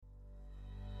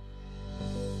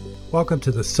Welcome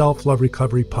to the Self-Love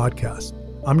Recovery Podcast.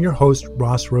 I'm your host,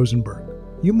 Ross Rosenberg.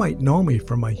 You might know me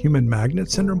from my Human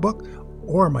Magnet Syndrome book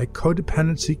or my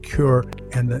Codependency Cure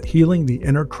and the Healing the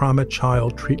Inner Trauma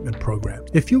Child treatment program.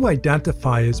 If you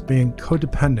identify as being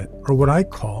codependent or what I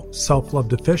call self-love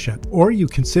deficient, or you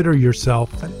consider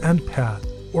yourself an empath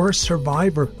or a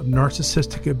survivor of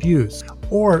narcissistic abuse,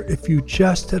 or if you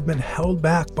just have been held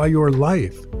back by your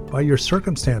life, by your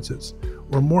circumstances,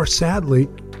 or more sadly,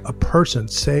 a person,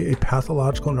 say a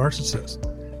pathological narcissist,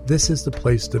 this is the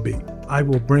place to be. I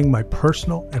will bring my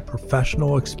personal and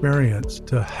professional experience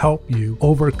to help you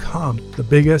overcome the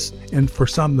biggest and for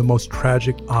some the most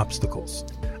tragic obstacles.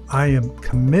 I am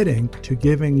committing to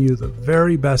giving you the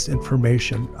very best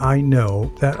information I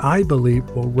know that I believe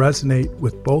will resonate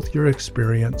with both your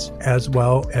experience as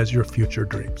well as your future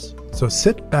dreams. So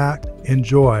sit back,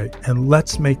 enjoy, and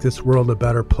let's make this world a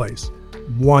better place,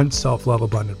 one self-love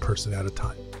abundant person at a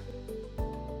time.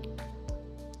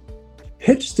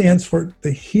 HITCH stands for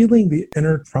the Healing the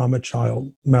Inner Trauma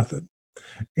Child method.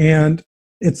 And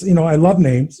it's, I love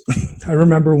names. I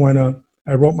remember when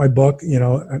I wrote my book,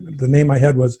 the name I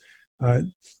had was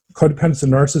Codependence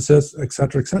and Narcissist, et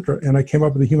cetera, and I came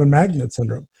up with the Human Magnet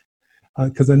Syndrome.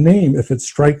 Because a name, if it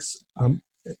strikes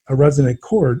a resonant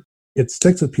chord, it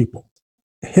sticks with people.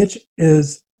 HITCH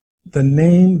is the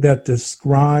name that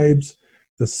describes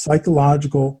the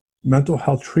psychological mental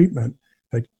health treatment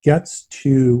that gets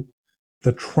to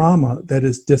the trauma that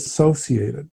is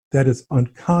dissociated, that is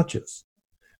unconscious,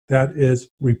 that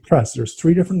is repressed. There's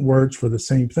 3 different words for the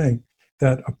same thing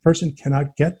that a person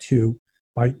cannot get to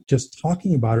by just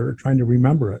talking about it or trying to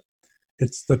remember it.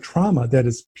 It's the trauma that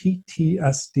is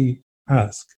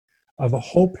PTSD-esque of a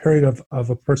whole period of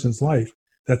a person's life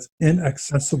that's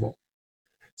inaccessible.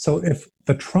 So if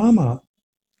the trauma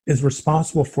is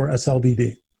responsible for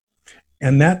SLDD,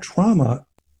 and that trauma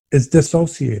is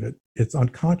dissociated, it's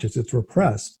unconscious, it's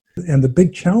repressed. And the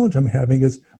big challenge I'm having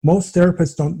is most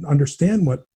therapists don't understand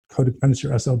what codependency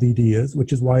or SLDD is,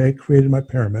 which is why I created my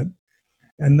pyramid.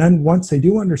 And then once they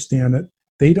do understand it,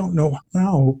 they don't know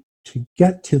how to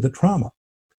get to the trauma.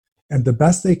 And the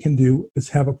best they can do is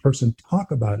have a person talk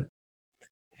about it.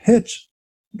 HITCH,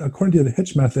 according to the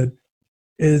HITCH method,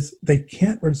 is they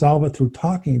can't resolve it through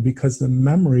talking because the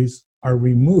memories are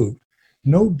removed.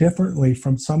 No differently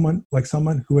from someone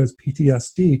who has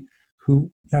PTSD,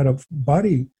 who had a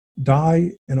buddy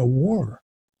die in a war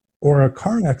or a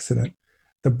car accident.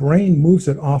 The brain moves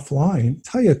it offline. I'll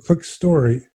tell you a quick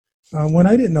story. When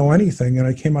I didn't know anything and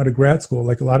I came out of grad school,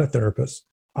 like a lot of therapists,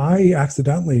 I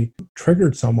accidentally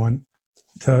triggered someone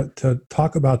to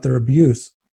talk about their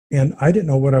abuse, and I didn't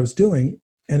know what I was doing.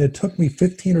 And it took me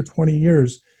 15 or 20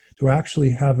 years to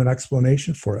actually have an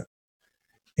explanation for it.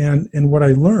 And what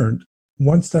I learned,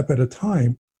 one step at a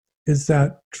time, is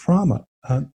that trauma,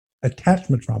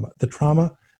 attachment trauma, the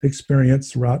trauma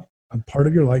experienced throughout a part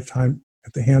of your lifetime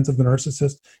at the hands of the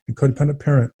narcissist and codependent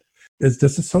parent, is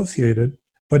disassociated,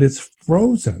 but it's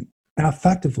frozen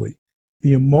affectively.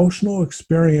 The emotional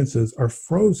experiences are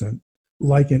frozen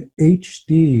like an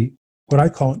HD, what I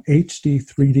call an HD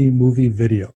 3D movie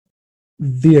video.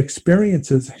 The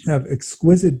experiences have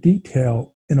exquisite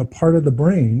detail in a part of the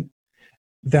brain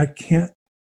that can't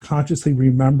consciously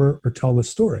remember or tell the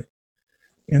story.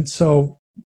 And so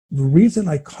the reason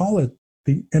I call it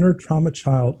the inner trauma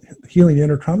child, healing the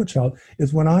inner trauma child,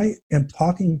 is when I am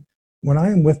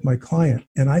with my client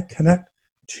and I connect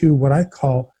to what I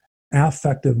call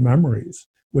affective memories,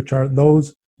 which are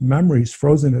those memories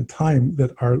frozen in time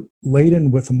that are laden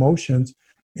with emotions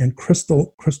and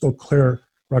crystal clear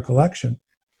recollection,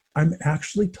 I'm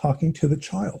actually talking to the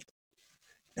child.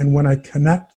 And when I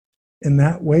connect in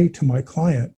that way to my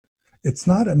client, it's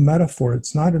not a metaphor,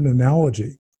 it's not an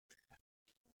analogy.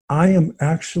 I am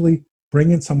actually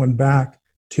bringing someone back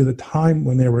to the time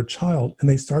when they were a child, and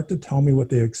they start to tell me what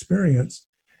they experienced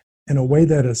in a way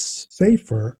that is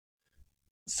safer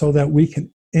so that we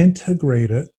can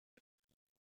integrate it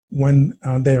when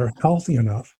they are healthy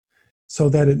enough, so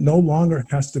that it no longer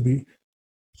has to be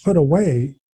put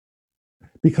away,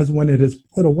 because when it is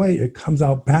put away, it comes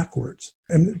out backwards.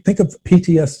 And think of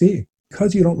PTSD.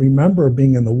 Because you don't remember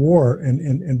being in the war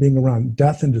and being around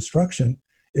death and destruction,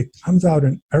 it comes out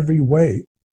in every way.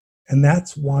 And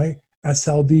that's why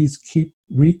SLDs keep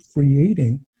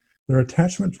recreating their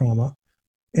attachment trauma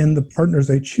in the partners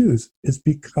they choose, is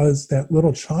because that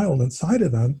little child inside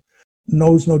of them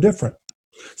knows no different.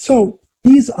 So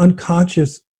these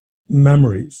unconscious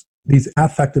memories, these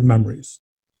affective memories,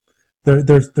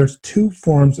 there's 2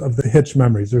 forms of the HITCH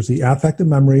memories. There's the affective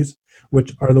memories,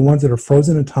 which are the ones that are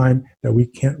frozen in time that we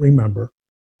can't remember.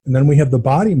 And then we have the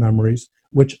body memories,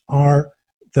 which are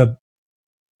the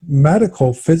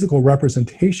medical, physical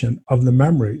representation of the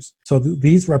memories. So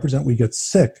these represent we get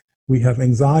sick, we have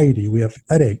anxiety, we have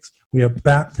headaches, we have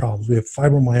back problems, we have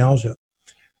fibromyalgia.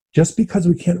 Just because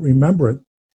we can't remember it,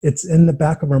 it's in the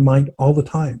back of our mind all the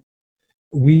time.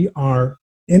 We are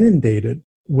inundated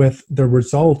with the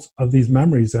results of these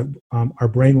memories that our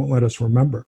brain won't let us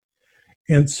remember.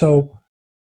 And so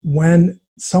when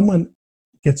someone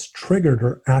gets triggered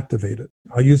or activated,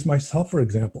 I'll use myself for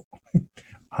example.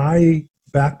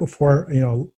 Back before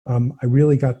I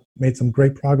really made some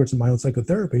great progress in my own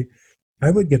psychotherapy, I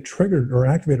would get triggered or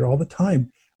activated all the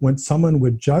time when someone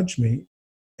would judge me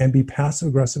and be passive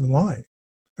aggressive and lie.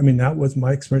 I mean, that was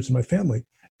my experience in my family.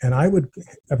 And I would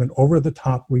have an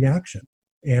over-the-top reaction.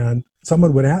 And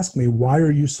someone would ask me, why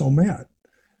are you so mad?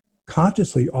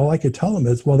 Consciously, all I could tell them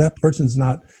is, well, that person's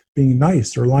not being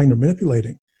nice or lying or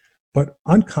manipulating. But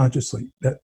unconsciously,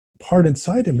 that part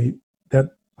inside of me that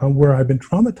where I've been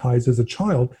traumatized as a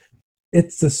child,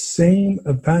 it's the same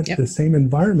event, the same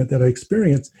environment that I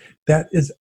experienced that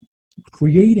is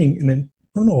creating an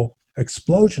internal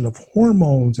explosion of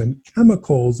hormones and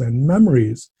chemicals and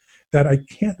memories that I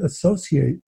can't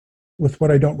associate with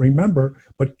what I don't remember,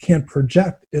 but can't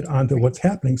project it onto what's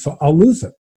happening. So I'll lose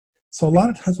it. So a lot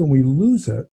of times when we lose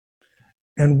it,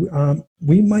 and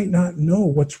we might not know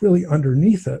what's really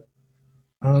underneath it,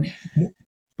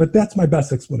 but that's my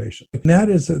best explanation. And that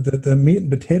is the meat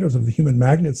and potatoes of the human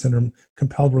magnet syndrome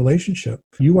compelled relationship.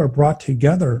 You are brought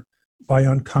together by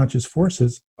unconscious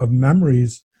forces of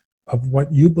memories of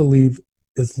what you believe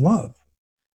is love.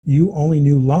 You only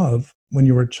knew love when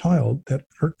you were a child, that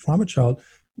hurt trauma child,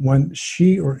 when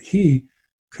she or he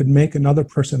could make another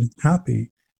person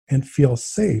happy and feel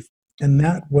safe. And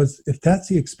that was, if that's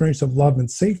the experience of love and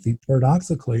safety,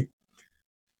 paradoxically,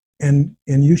 and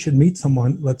you should meet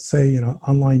someone, let's say,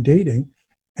 online dating,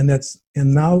 and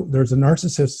now there's a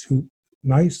narcissist who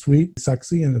nice, sweet,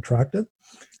 sexy, and attractive,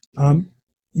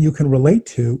 you can relate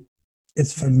to,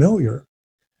 it's familiar.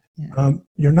 Yeah.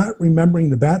 You're not remembering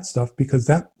the bad stuff because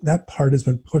that part has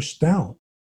been pushed down,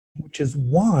 which is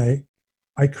why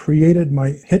I created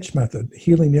my HITCH method,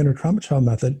 Healing the Inner Trauma Child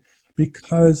method,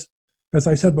 because, as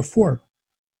I said before,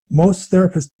 most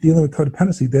therapists dealing with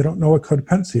codependency, they don't know what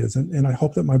codependency is. And I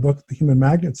hope that my book, The Human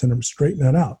Magnet Syndrome, straightened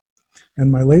that out. And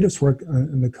my latest work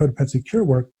in the codependency cure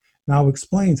work now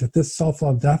explains that this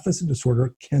self-love deficit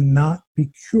disorder cannot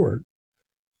be cured,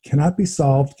 cannot be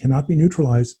solved, cannot be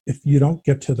neutralized if you don't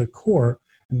get to the core.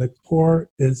 And the core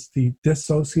is the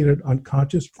dissociated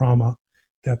unconscious trauma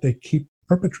that they keep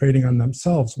perpetrating on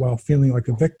themselves while feeling like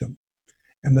a victim.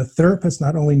 And the therapist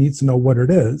not only needs to know what it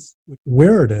is,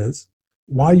 where it is,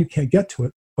 why you can't get to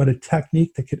it, but a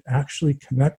technique that could actually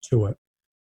connect to it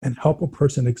and help a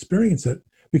person experience it.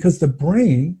 Because the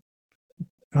brain,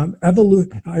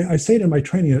 I say it in my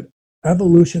training that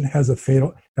evolution had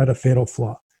a fatal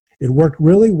flaw. It worked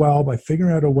really well by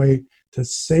figuring out a way to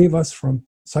save us from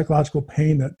psychological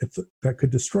pain that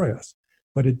could destroy us.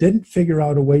 But it didn't figure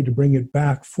out a way to bring it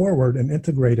back forward and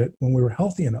integrate it when we were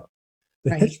healthy enough.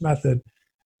 The HITCH method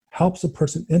helps a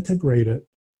person integrate it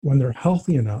when they're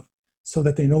healthy enough so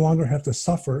that they no longer have to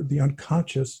suffer the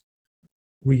unconscious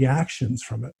reactions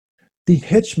from it. The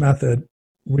HITCH method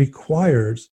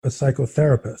requires a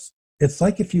psychotherapist. It's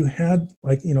like if you had,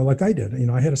 like I did,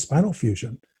 I had a spinal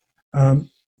fusion.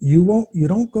 You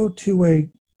don't go to a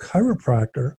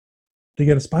chiropractor to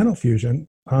get a spinal fusion.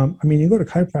 You go to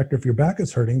chiropractor if your back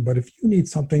is hurting, but if you need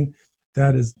something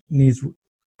that needs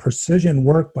precision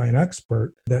work by an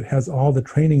expert that has all the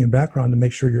training and background to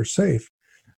make sure you're safe,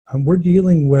 we're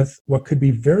dealing with what could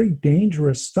be very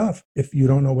dangerous stuff if you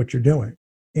don't know what you're doing.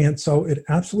 And so it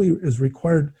absolutely is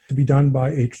required to be done by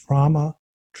a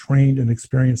trauma-trained and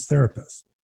experienced therapist.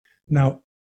 Now,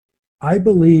 I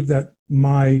believe that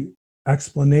my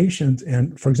explanations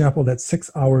and, for example, that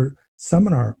 6-hour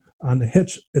seminar on the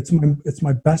HITCH, it's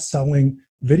my best-selling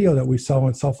video that we sell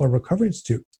on Self-Love Recovery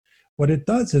Institute. What it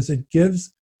does is it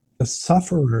gives the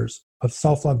sufferers of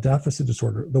self-love deficit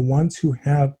disorder, the ones who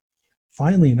have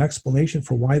finally an explanation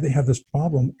for why they have this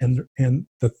problem and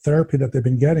the therapy that they've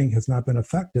been getting has not been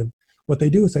effective. What they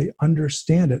do is they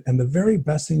understand it. And the very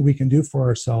best thing we can do for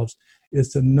ourselves is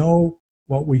to know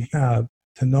what we have,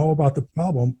 to know about the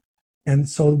problem, and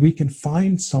so we can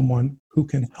find someone who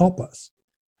can help us.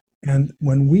 And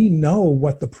when we know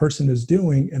what the person is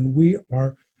doing and we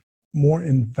are more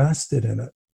invested in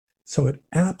it, so it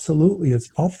absolutely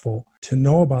is helpful to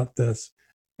know about this.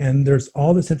 And there's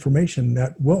all this information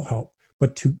that will help.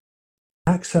 But to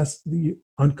access the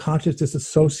unconscious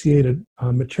disassociated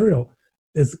material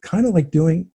is kind of like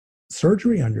doing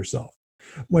surgery on yourself.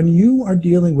 When you are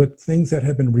dealing with things that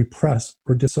have been repressed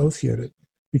or dissociated,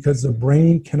 because the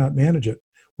brain cannot manage it.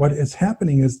 What is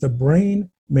happening is the brain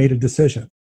made a decision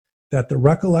that the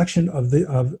recollection of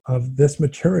this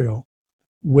material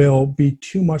will be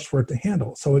too much for it to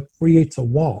handle. So it creates a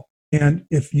wall. And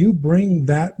if you bring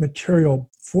that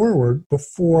material forward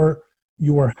before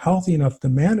you are healthy enough to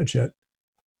manage it,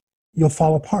 you'll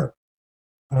fall apart.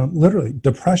 Literally,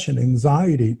 depression,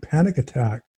 anxiety, panic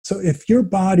attack. So if your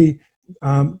body,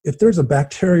 if there's a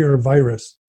bacteria or a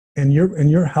virus and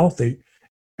you're healthy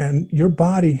and your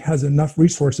body has enough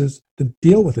resources to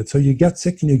deal with it, so you get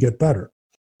sick and you get better.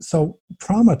 So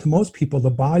trauma, to most people, the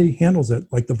body handles it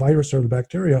like the virus or the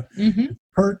bacteria. It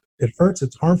hurts,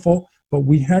 it's harmful, but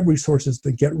we have resources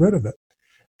to get rid of it.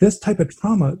 This type of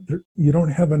trauma, you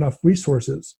don't have enough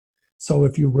resources. So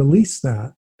if you release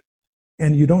that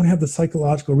and you don't have the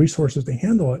psychological resources to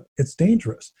handle it, it's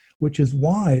dangerous, which is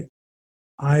why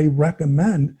I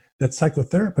recommend that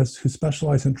psychotherapists who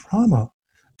specialize in trauma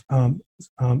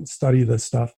study this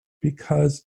stuff,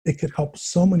 because it could help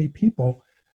so many people,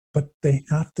 but they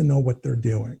have to know what they're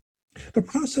doing. The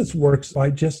process works by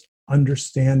just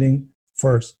understanding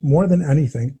first, more than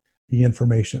anything, the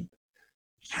information.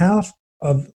 Half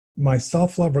of my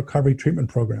self-love recovery treatment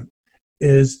program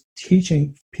is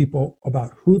teaching people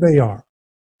about who they are,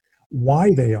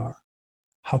 why they are,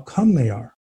 how come they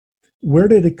are, where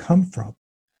did it come from.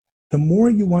 The more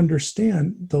you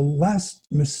understand, the less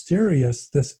mysterious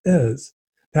this is.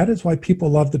 That is why people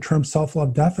love the term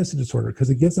self-love deficit disorder, because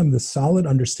it gives them the solid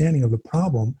understanding of the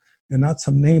problem and not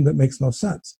some name that makes no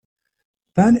sense.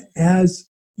 Then as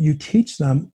you teach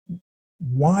them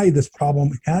why this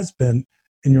problem has been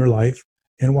in your life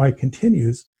and why it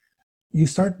continues, you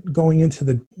start going into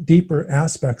the deeper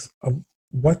aspects of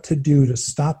what to do to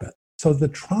stop it. So the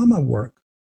trauma work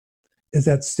is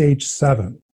at stage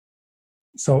 7.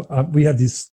 So we have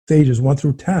these stages 1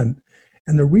 through 10.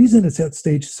 And the reason it's at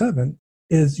stage 7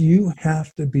 is you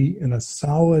have to be in a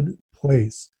solid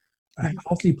place, a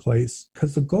healthy place,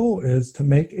 because the goal is to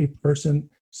make a person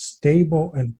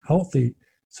stable and healthy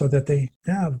so that they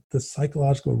have the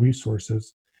psychological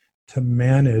resources to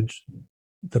manage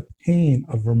the pain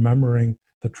of remembering,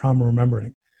 the trauma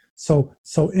remembering. So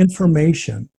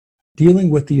information, dealing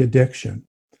with the addiction,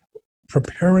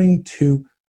 preparing to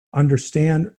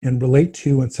understand and relate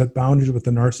to and set boundaries with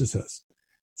the narcissist,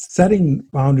 setting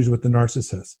boundaries with the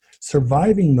narcissist,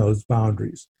 surviving those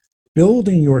boundaries,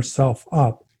 building yourself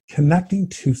up, connecting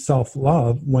to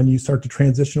self-love when you start to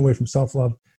transition away from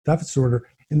self-love deficit disorder.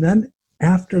 And then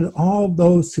after all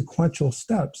those sequential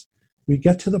steps, we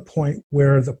get to the point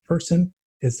where the person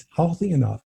is healthy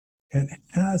enough and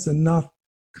has enough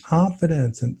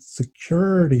confidence and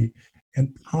security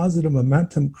and positive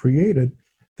momentum created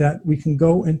that we can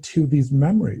go into these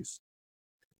memories.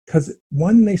 Because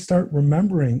when they start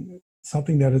remembering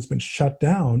something that has been shut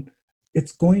down,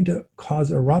 it's going to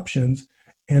cause eruptions.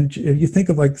 And if you think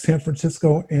of like San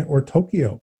Francisco or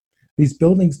Tokyo, these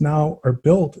buildings now are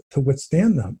built to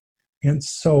withstand them. And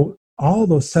so all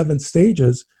those 7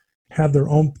 stages have their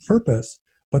own purpose,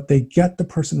 but they get the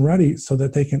person ready so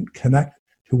that they can connect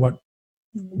to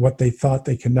what they thought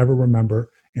they can never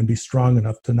remember and be strong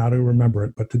enough to not only remember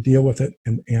it, but to deal with it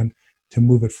and to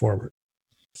move it forward.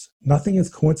 Nothing is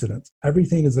coincidence.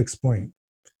 Everything is explained,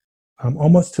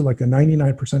 almost to like a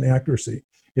 99% accuracy.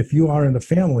 If you are in a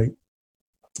family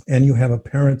and you have a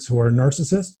parents who are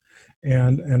narcissists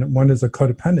and one is a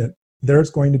codependent,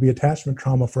 there's going to be attachment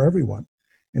trauma for everyone.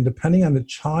 And depending on the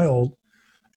child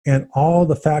and all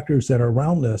the factors that are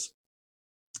around this,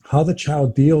 how the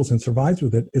child deals and survives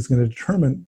with it is going to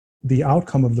determine the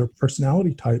outcome of their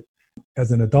personality type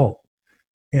as an adult.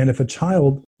 And if a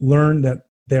child learned that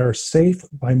they are safe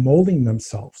by molding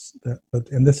themselves,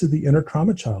 and this is the inner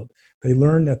trauma child, they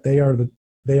learn that they are the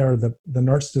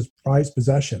narcissist's prized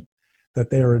possession, that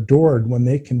they are adored when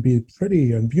they can be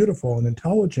pretty and beautiful and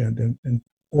intelligent, and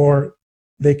or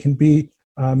they can be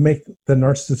make the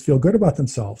narcissist feel good about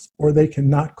themselves, or they can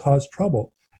not cause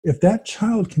trouble. If that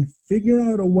child can figure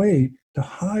out a way to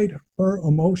hide her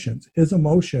emotions, his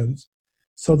emotions,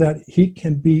 so that he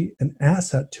can be an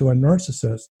asset to a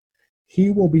narcissist, he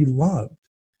will be loved.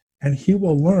 And he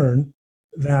will learn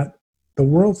that the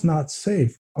world's not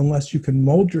safe unless you can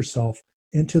mold yourself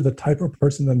into the type of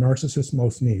person the narcissist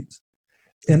most needs.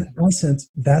 In essence,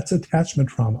 that's attachment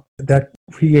trauma that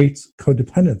creates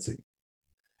codependency.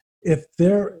 If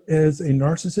there is a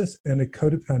narcissist and a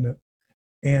codependent,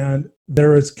 and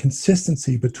there is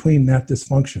consistency between that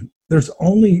dysfunction, there's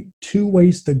only 2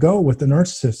 ways to go with the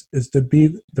narcissist, is to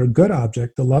be their good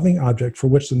object, the loving object for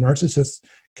which the narcissist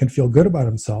can feel good about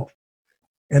himself.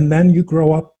 And then you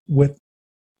grow up with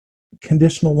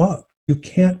conditional love. You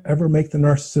can't ever make the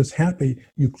narcissist happy.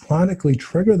 You chronically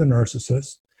trigger the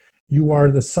narcissist. You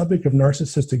are the subject of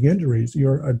narcissistic injuries.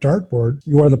 You're a dartboard.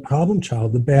 You are the problem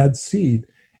child, the bad seed.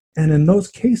 And in those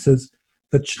cases,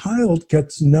 the child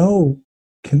gets no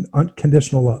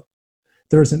unconditional love.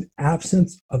 There's an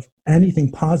absence of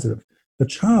anything positive. The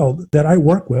child that I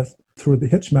work with through the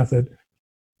HITCH method,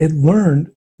 it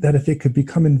learned that if it could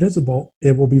become invisible,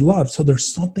 it will be loved. So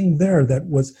there's something there that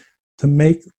was to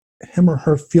make him or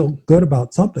her feel good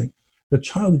about something. The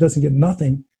child who doesn't get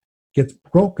nothing gets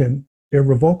broken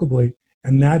irrevocably,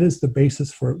 and that is the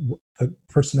basis for a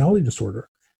personality disorder.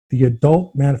 The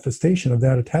adult manifestation of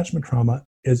that attachment trauma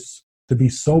is to be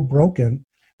so broken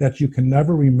that you can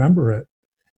never remember it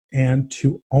and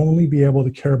to only be able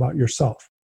to care about yourself,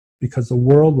 because the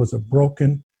world was a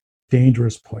broken,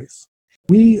 dangerous place.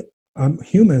 We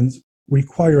humans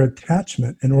require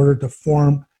attachment in order to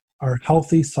form our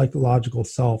healthy psychological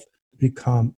self to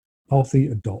become healthy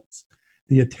adults.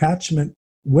 The attachment,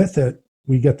 with it,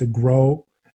 we get to grow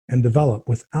and develop.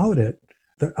 Without it,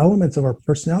 the elements of our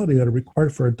personality that are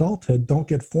required for adulthood don't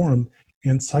get formed,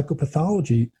 and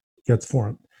psychopathology gets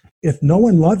formed. If no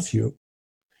one loves you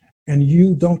and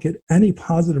you don't get any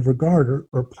positive regard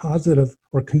or positive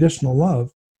or conditional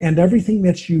love, and everything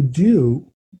that you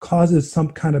do causes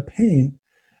some kind of pain,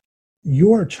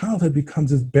 your childhood becomes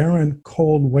this barren,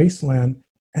 cold wasteland,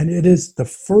 and it is the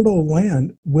fertile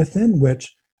land within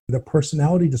which the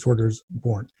personality disorder is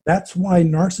born. That's why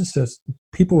narcissists,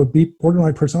 people with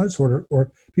borderline personality disorder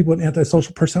or people with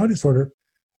antisocial personality disorder,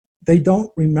 they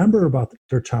don't remember about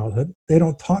their childhood. They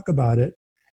don't talk about it.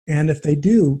 And if they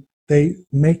do, they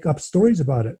make up stories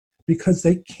about it because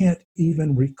they can't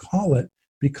even recall it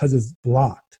because it's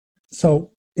blocked.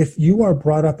 So if you are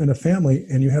brought up in a family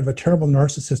and you have a terrible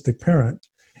narcissistic parent,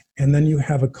 and then you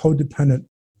have a codependent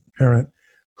parent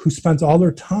who spends all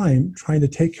their time trying to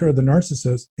take care of the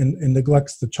narcissist and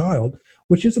neglects the child,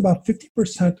 which is about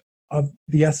 50% of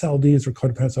the SLDs or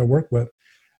codependents I work with,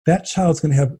 that child's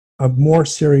going to have a more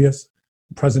serious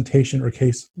presentation or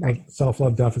case of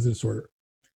self-love deficit disorder.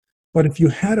 But if you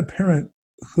had a parent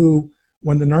who,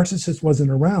 when the narcissist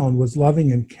wasn't around, was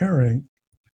loving and caring,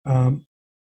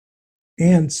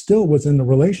 and still was in the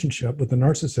relationship with the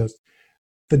narcissist,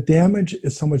 the damage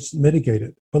is so much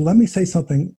mitigated. But let me say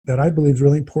something that I believe is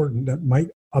really important that might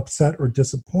upset or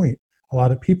disappoint a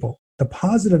lot of people. The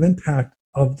positive impact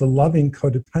of the loving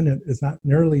codependent is not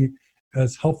nearly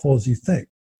as helpful as you think,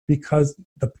 because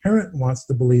the parent wants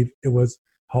to believe it was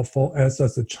helpful, as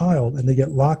does the child, and they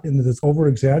get locked into this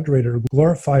over-exaggerated or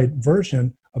glorified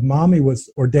version of mommy was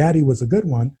or daddy was a good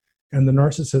one and the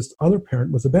narcissist other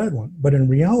parent was a bad one. But in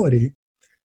reality,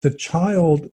 the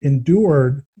child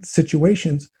endured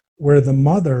situations where the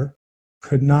mother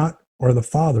could not, or the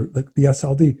father, the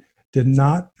SLD, did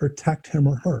not protect him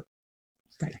or her.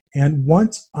 Right. And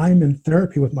once I'm in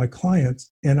therapy with my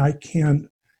clients and I can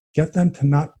get them to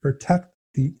not protect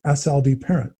the SLD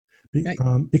parent,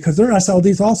 because they're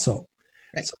SLDs also.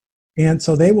 Right. And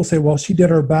so they will say, well, she did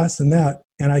her best in that.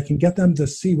 And I can get them to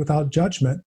see without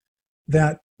judgment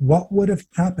that what would have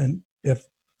happened if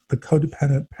the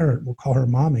codependent parent, we'll call her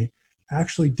mommy,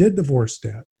 actually did divorce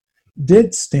dad,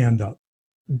 did stand up,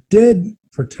 did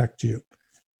protect you.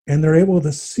 And they're able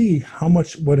to see how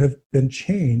much would have been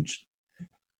changed.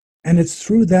 And it's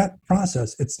through that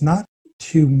process. It's not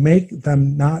to make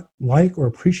them not like or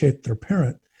appreciate their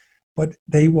parent, but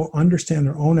they will understand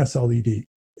their own SLED.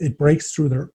 It breaks through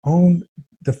their own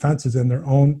defenses and their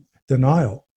own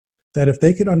denial. That if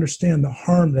they could understand the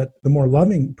harm that the more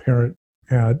loving parent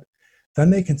had, then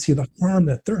they can see the harm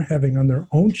that they're having on their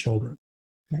own children.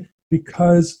 Right.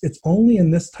 Because it's only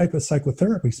in this type of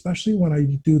psychotherapy, especially when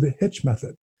I do the HITCH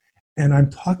method, and I'm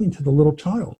talking to the little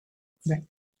child. Right.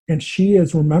 And she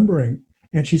is remembering,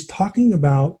 and she's talking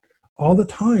about all the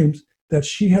times that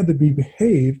she had to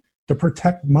behave to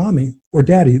protect mommy or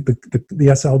daddy, the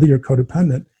SLD or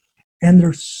codependent. And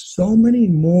there's so many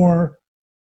more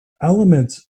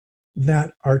elements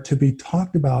that are to be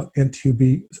talked about and to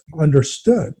be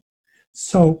understood.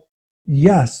 So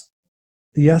yes,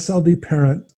 the SLD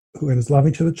parent who is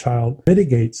loving to the child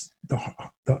mitigates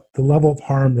the level of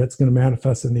harm that's going to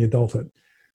manifest in the adulthood.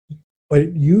 But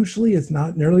it usually is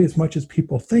not nearly as much as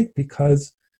people think,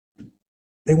 because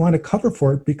they want to cover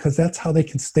for it, because that's how they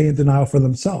can stay in denial for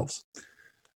themselves.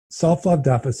 Self-love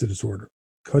deficit disorder,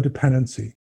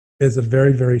 codependency, is a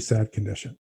very, very sad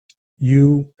condition.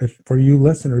 For you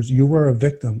listeners, you were a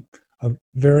victim of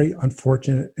very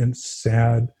unfortunate and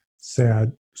sad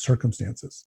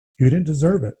circumstances. You didn't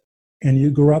deserve it. And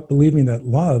you grew up believing that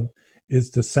love is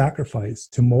to sacrifice,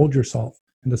 to mold yourself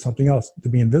into something else, to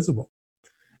be invisible.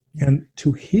 And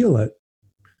to heal it,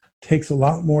 takes a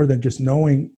lot more than just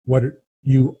knowing what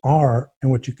you are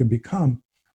and what you can become,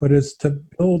 but is to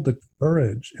build the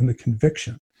courage and the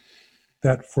conviction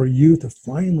that for you to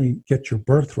finally get your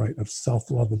birthright of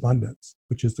self-love abundance,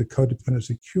 which is the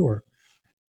codependency cure,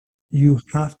 you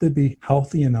have to be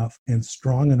healthy enough and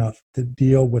strong enough to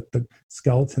deal with the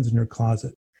skeletons in your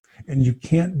closet. And you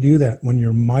can't do that when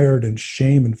you're mired in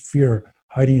shame and fear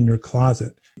hiding in your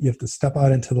closet. You have to step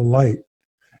out into the light,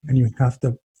 and you have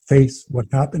to face what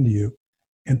happened to you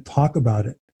and talk about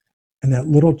it. And that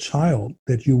little child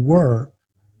that you were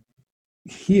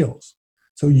heals.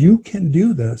 So you can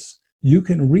do this. You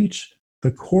can reach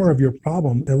the core of your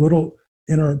problem, the little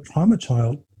inner trauma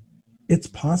child. It's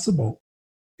possible.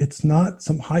 It's not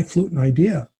some highfalutin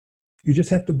idea. You just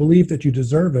have to believe that you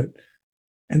deserve it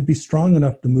and be strong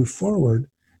enough to move forward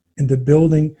into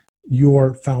building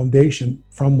your foundation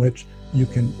from which you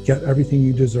can get everything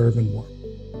you deserve and more.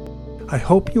 I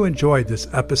hope you enjoyed this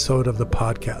episode of the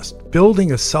podcast.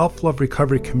 Building a self-love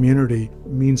recovery community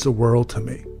means the world to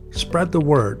me. Spread the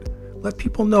word. Let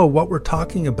people know what we're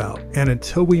talking about. And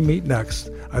until we meet next,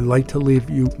 I'd like to leave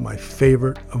you with my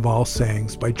favorite of all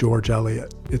sayings by George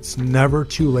Eliot. It's never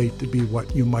too late to be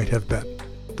what you might have been.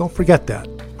 Don't forget that.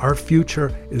 Our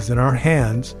future is in our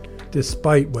hands,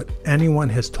 despite what anyone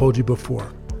has told you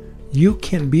before. You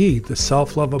can be the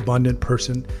self-love abundant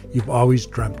person you've always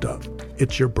dreamt of.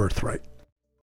 It's your birthright.